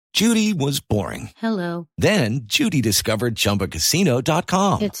Judy was boring. Hello. Then Judy discovered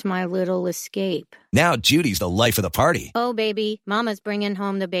ChumbaCasino.com. It's my little escape. Now Judy's the life of the party. Oh, baby, mama's bringing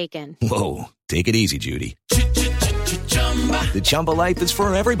home the bacon. Whoa, take it easy, Judy. The Chumba life is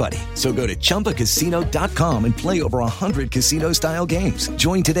for everybody. So go to ChumbaCasino.com and play over 100 casino-style games.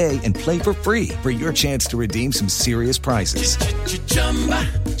 Join today and play for free for your chance to redeem some serious prizes.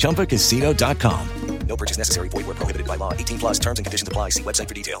 ChumbaCasino.com. No purchase necessary. Void where prohibited by law. 18 plus terms and conditions apply. See website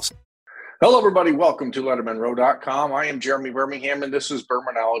for details. Hello, everybody. Welcome to LettermanRow.com. I am Jeremy Birmingham, and this is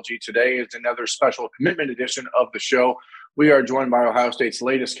Bermanology. Today is another special commitment edition of the show. We are joined by Ohio State's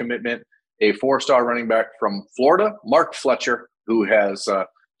latest commitment, a four-star running back from Florida, Mark Fletcher, who has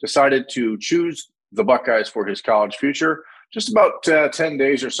decided to choose the Buckeyes for his college future just about 10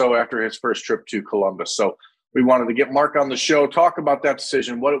 days or so after his first trip to Columbus. So we wanted to get Mark on the show, talk about that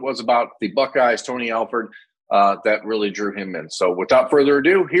decision, what it was about the Buckeyes, Tony Alford, that really drew him in. So without further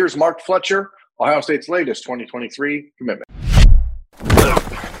ado, here's Mark Fletcher, Ohio State's latest 2023 commitment.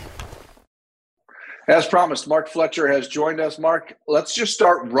 As promised, Mark Fletcher has joined us. Mark, let's just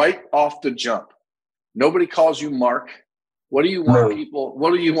start right off the jump. Nobody calls you Mark. What do you want people?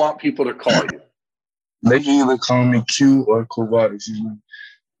 What do you want people to call you? They can either call me Q or Kovacs.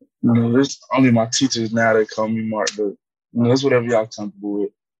 It's only my teachers now that call me Mark, but it's whatever y'all comfortable with.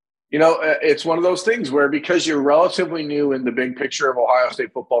 It's one of those things where because you're relatively new in the big picture of Ohio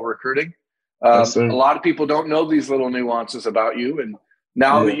State football recruiting, a lot of people don't know these little nuances about you. And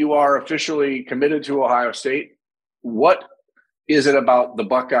now that you are officially committed to Ohio State, what is it about the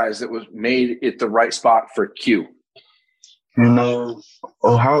Buckeyes that was made it the right spot for Q?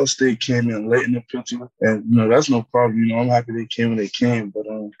 Ohio State came in late in the picture, and that's no problem. I'm happy they came when they came, but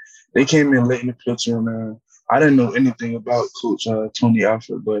they came in late in the picture, and I didn't know anything about Coach Tony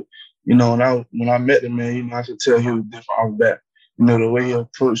Alford. But when I met him, man, I could tell he was different off the bat. The way he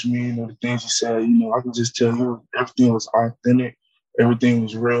approached me, the things he said, I could just tell everything was authentic, everything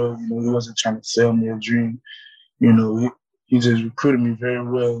was real. He wasn't trying to sell me a dream. He just recruited me very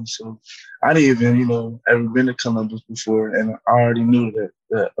well. So I didn't even, ever been to Columbus before, and I already knew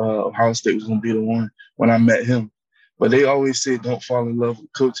that Ohio State was going to be the one when I met him. But they always say don't fall in love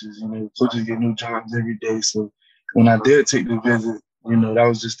with coaches. Coaches get new jobs every day. So when I did take the visit, that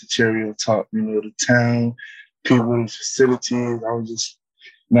was just the cherry on top. The town, people, the facilities. I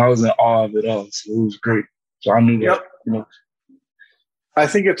was in awe of it all. So it was great. So I knew that, I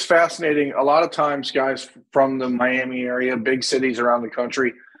think it's fascinating. A lot of times guys from the Miami area, big cities around the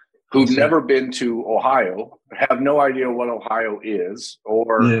country who've never been to Ohio have no idea what Ohio is,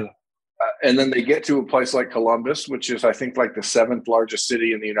 and then they get to a place like Columbus, which is, I think, like the 7th largest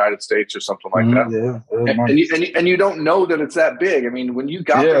city in the United States or something like that. And you don't know that it's that big. I mean, when you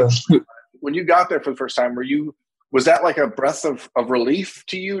got there for the first time, was that like a breath of relief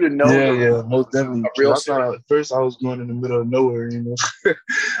to you to know? Yeah, most definitely. At first I was going in the middle of nowhere,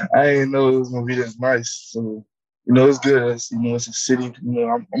 I didn't know it was going to be this nice. So, it's good. It's a city.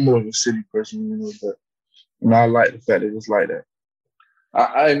 I'm more of a city person, but I like the fact that it's like that.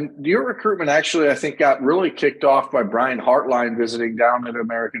 And your recruitment actually, I think, got really kicked off by Brian Hartline visiting down at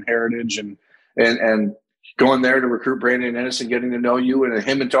American Heritage and going there to recruit Brandon Ennis and getting to know you, and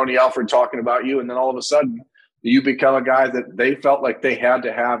him and Tony Alford talking about you. And then all of a sudden, you become a guy that they felt like they had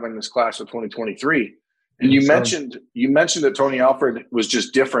to have in this class of 2023. And you mentioned that Tony Alford was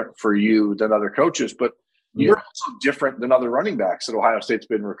just different for you than other coaches, but you're also different than other running backs that Ohio State's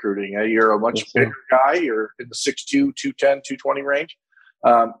been recruiting. You're a much bigger guy. You're in the 6'2", 210, 220 range.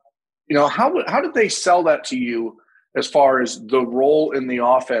 How did they sell that to you as far as the role in the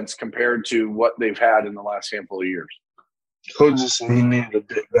offense compared to what they've had in the last handful of years? Coach just said he needed a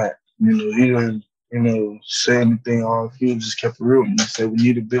big back. He didn't say anything off. He just kept it real. He said we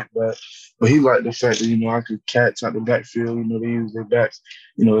need a big back. But he liked the fact that, I could catch out the backfield. They use their backs,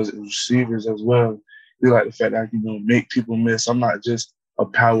 as receivers as well. He liked the fact that I can, make people miss. I'm not just a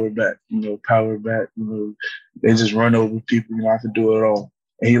power back, they just run over people, I can do it all.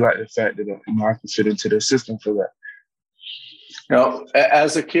 And he liked the fact that, I can fit into the system for that.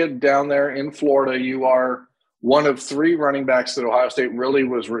 As a kid down there in Florida, you are one of 3 running backs that Ohio State really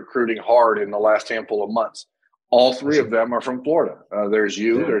was recruiting hard in the last handful of months. All 3 of them are from Florida. There's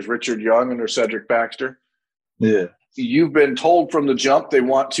you, there's Richard Young, and there's Cedric Baxter. Yeah. You've been told from the jump they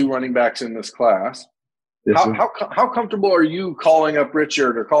want 2 running backs in this class. Yes, how comfortable are you calling up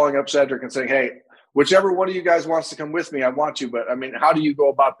Richard or calling up Cedric and saying, hey, whichever one of you guys wants to come with me, I want you. But, how do you go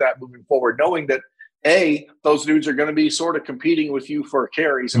about that moving forward, knowing that, A, those dudes are going to be sort of competing with you for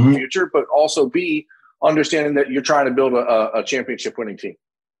carries in the future, but also, B, understanding that you're trying to build a championship winning team?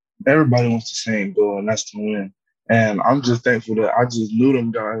 Everybody wants the same goal, and that's to win. And I'm just thankful that I just knew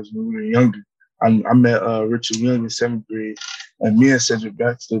them guys when we were younger. I met Richard Young in 7th grade, and me and Cedric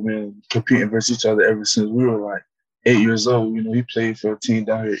Baxter been competing versus each other ever since we were like 8 years old. You know, he played for a team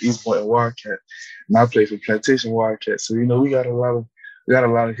down here, East Point Wildcat, and I played for Plantation Wildcat. So, you know, we got a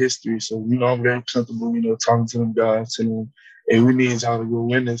lot of history. So, you know, I'm very comfortable, you know, talking to them guys, telling them, hey, we need y'all to go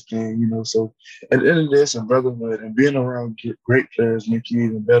win this game, you know. So at the end of the day, it's a brotherhood, and being around great players make you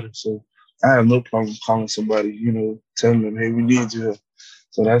even better. So I have no problem calling somebody, you know, telling them, hey, we need you.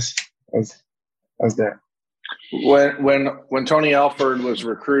 So that's that. When Tony Alford was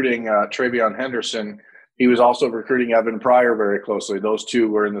recruiting Travion Henderson, he was also recruiting Evan Pryor very closely. Those two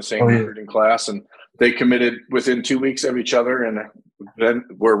were in the same recruiting class, and they committed within 2 weeks of each other, and then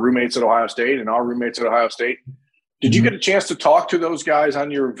were roommates at Ohio State and are roommates at Ohio State. Did you get a chance to talk to those guys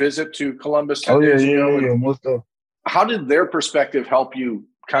on your visit to Columbus 10 days ago? Yeah, most of. How did their perspective help you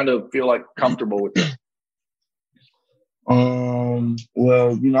kind of feel like comfortable with them?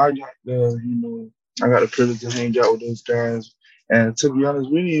 Well, you know, I got the privilege to hang out with those guys. And to be honest,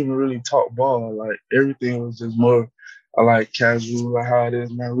 we didn't even really talk ball. Like, everything was just more like casual, like how it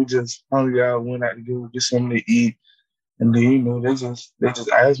is now. We just hung out, went out to go get something to eat. And then, you know, they just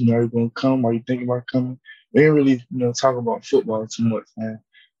asked me, are you going to come? Are you thinking about coming? We didn't really, you know, talk about football too much, man.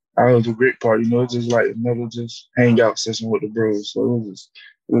 That was a great part, you know. It's just like another just hangout session with the bros. So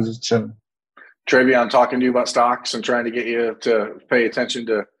it was just chilling. Travion talking to you about stocks and trying to get you to pay attention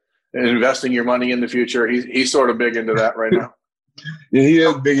to investing your money in the future. He's sort of big into that right now. Yeah, he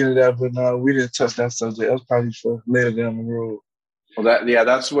is big into that, but no, we didn't touch that subject. That's probably for later down the road. Well,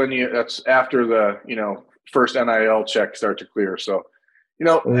 that's after the, you know, first NIL check start to clear. So, you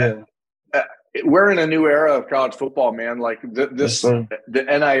know, we're in a new era of college football, man. Like the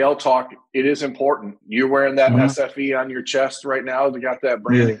NIL talk, it is important. You're wearing that SFE on your chest right now. They got that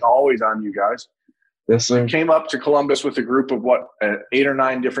branding always on you guys. Yes, sir. You came up to Columbus with a group of 8 or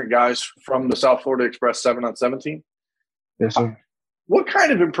 9 different guys from the South Florida Express 7-on-17. Yes, sir. What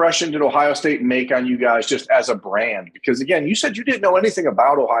kind of impression did Ohio State make on you guys just as a brand? Because, again, you said you didn't know anything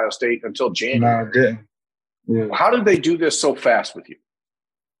about Ohio State until January. No, I didn't. Yeah. How did they do this so fast with you?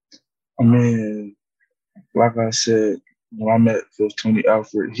 I mean, like I said, when I met with Tony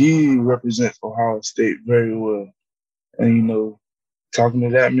Alford, he represents Ohio State very well. And, you know, talking to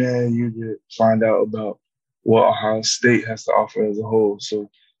that man, you could find out about what Ohio State has to offer as a whole. So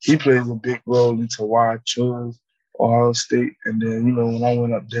he plays a big role into why I chose Ohio State. And then, you know, when I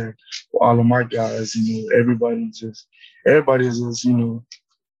went up there with all of my guys, you know, everybody's just, you know,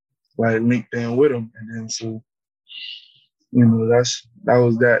 like linked in with him. And then so, you know, that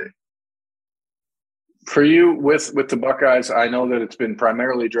was that. For you with the Buckeyes, I know that it's been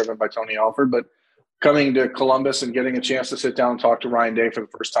primarily driven by Tony Alford, but coming to Columbus and getting a chance to sit down and talk to Ryan Day for the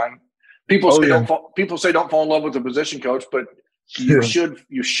first time, people say don't fall in love with the position coach, but you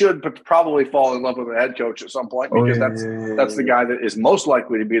should probably fall in love with a head coach at some point, because that's the guy that is most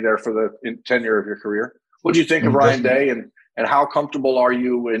likely to be there for the tenure of your career. What do you think of Ryan Day, and how comfortable are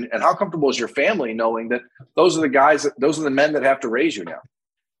you, and how comfortable is your family knowing that those are the men that have to raise you now?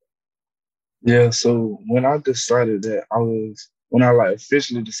 Yeah, so when I decided that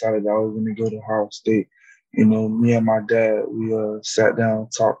officially decided that I was going to go to Ohio State, you know, me and my dad, we sat down,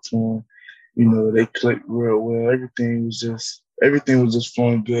 talked to him. You know, they clicked real well. Everything was just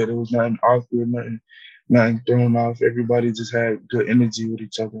flowing good. It was nothing awkward, nothing thrown off. Everybody just had good energy with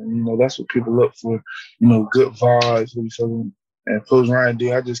each other. And, you know, that's what people look for, you know, good vibes with each other. And Coach Ryan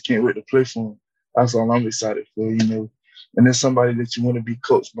D, I just can't wait to play for him. That's all I'm excited for, you know. And then somebody that you want to be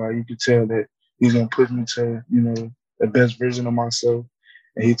coached by, you can tell that he's going to push me to, you know, the best version of myself.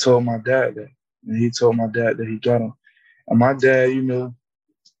 And he told my dad that. And he told my dad that he got him. And my dad, you know,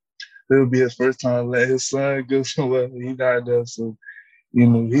 it'll be his first time to let his son go somewhere. He's not there. So, you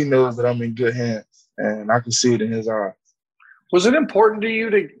know, he knows that I'm in good hands. And I can see it in his eyes. Was it important to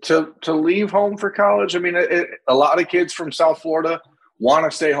you to leave home for college? I mean, a lot of kids from South Florida want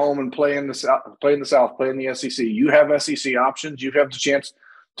to stay home and play in the South, play in the SEC. You have SEC options. You have the chance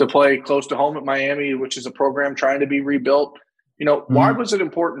to play close to home at Miami, which is a program trying to be rebuilt. You know, why was it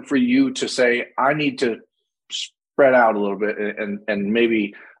important for you to say, I need to spread out a little bit and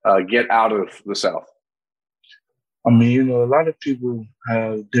maybe get out of the South? I mean, you know, a lot of people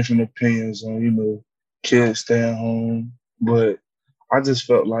have different opinions on, you know, kids staying home, but I just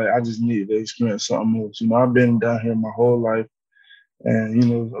felt like I just needed to experience something else. You know, I've been down here my whole life. And, you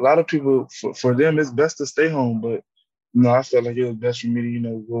know, a lot of people, for them, it's best to stay home. But, you know, I felt like it was best for me to, you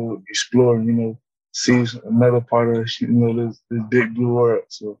know, go explore, you know, see another part of, you know, this big blue world.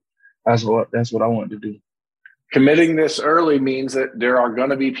 So that's what I wanted to do. Committing this early means that there are going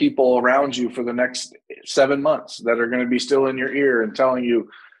to be people around you for the next 7 months that are going to be still in your ear and telling you,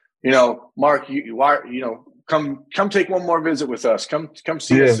 Mark, come take one more visit with us. Come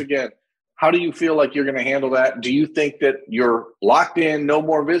see us again. How do you feel like you're going to handle that? Do you think that you're locked in, no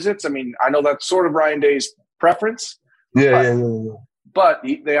more visits? I mean, I know that's sort of Ryan Day's preference. Yeah. But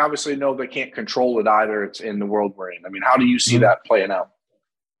they obviously know they can't control it either. It's in the world we're in. I mean, how do you see that playing out?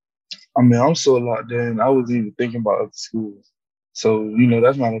 I mean, I'm so locked in. I was even thinking about other schools. So,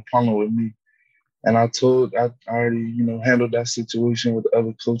 that's not a problem with me. And I already, handled that situation with the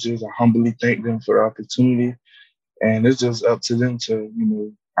other coaches. I humbly thank them for the opportunity. And it's just up to them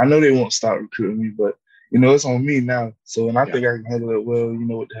to, I know they won't stop recruiting me, but, it's on me now. So, and I think I can handle it well,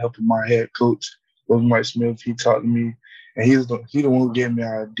 with the help of my head coach, Mike Smith. He taught me, and he the one who gave me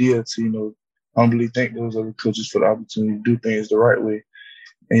an idea to, humbly thank those other coaches for the opportunity to do things the right way.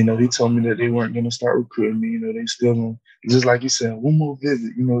 And, he told me that they weren't going to start recruiting me. They still going to, just like you said, one more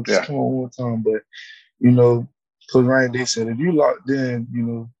visit, just come on one time. But, Coach Ryan Day said, if you locked in,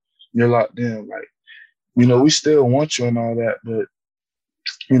 you're locked in. Like, we still want you and all that. But,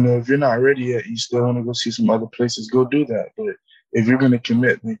 if you're not ready yet, you still want to go see some other places, go do that. But if you're going to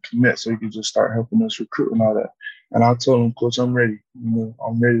commit, then commit so you can just start helping us recruit and all that. And I told him, Coach, I'm ready.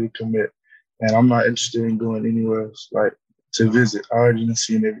 I'm ready to commit. And I'm not interested in going anywhere else. Like, to visit. I already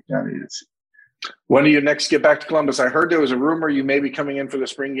seen everything I needed to see. When do you next get back to Columbus? I heard there was a rumor you may be coming in for the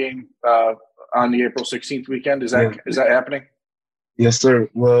spring game on the April 16th weekend. Is that happening? Yes, sir.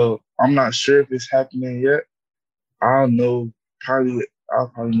 Well, I'm not sure if it's happening yet. I'll probably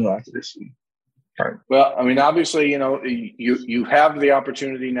know after this week. Right. Well, I mean, obviously, you have the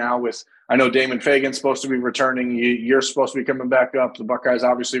opportunity now with, I know Damon Fagan's supposed to be returning. You're supposed to be coming back up. The Buckeyes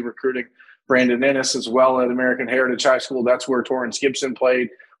obviously recruiting Brandon Ennis as well at American Heritage High School. That's where Torrance Gibson played.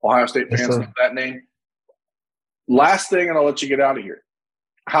 Ohio State fans know that name. Last thing, and I'll let you get out of here.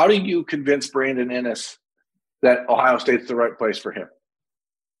 How do you convince Brandon Ennis that Ohio State's the right place for him?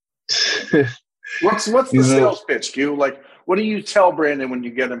 What's the sales pitch, Q? Like, what do you tell Brandon when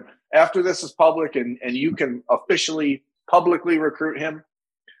you get him after this is public and you can officially publicly recruit him?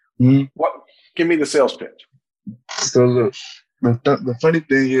 Mm-hmm. Give me the sales pitch. So look. The funny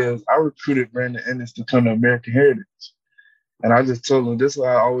thing is, I recruited Brandon Ennis to come to American Heritage. And I just told him, this is what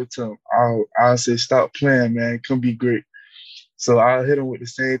I always tell him. I'll say, stop playing, man. Come be great. So I hit him with the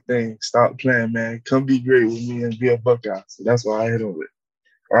same thing. Stop playing, man. Come be great with me and be a Buckeye. So that's what I hit him with.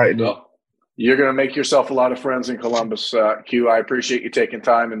 All right, now. Well, you're going to make yourself a lot of friends in Columbus, Q. I appreciate you taking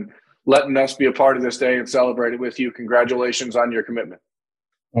time and letting us be a part of this day and celebrate it with you. Congratulations on your commitment.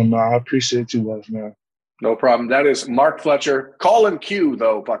 I appreciate you guys, man. No problem. That is Mark Fletcher. Call him Q,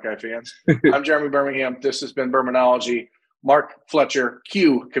 though, Buckeye fans. I'm Jeremy Birmingham. This has been Bermanology. Mark Fletcher,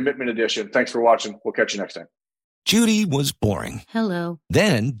 Q, Commitment Edition. Thanks for watching. We'll catch you next time. Judy was boring. Hello.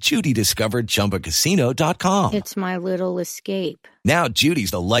 Then Judy discovered ChumbaCasino.com. It's my little escape. Now Judy's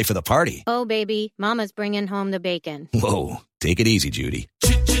the life of the party. Oh, baby, mama's bringing home the bacon. Whoa, take it easy, Judy.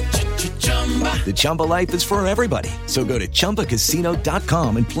 The Chumba life is for everybody. So go to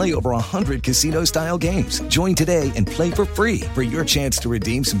ChumbaCasino.com and play over 100 casino-style games. Join today and play for free for your chance to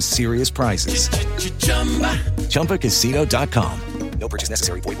redeem some serious prizes. ChumbaCasino.com. No purchase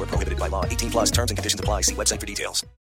necessary. Void where prohibited by law. 18+ terms and conditions apply. See website for details.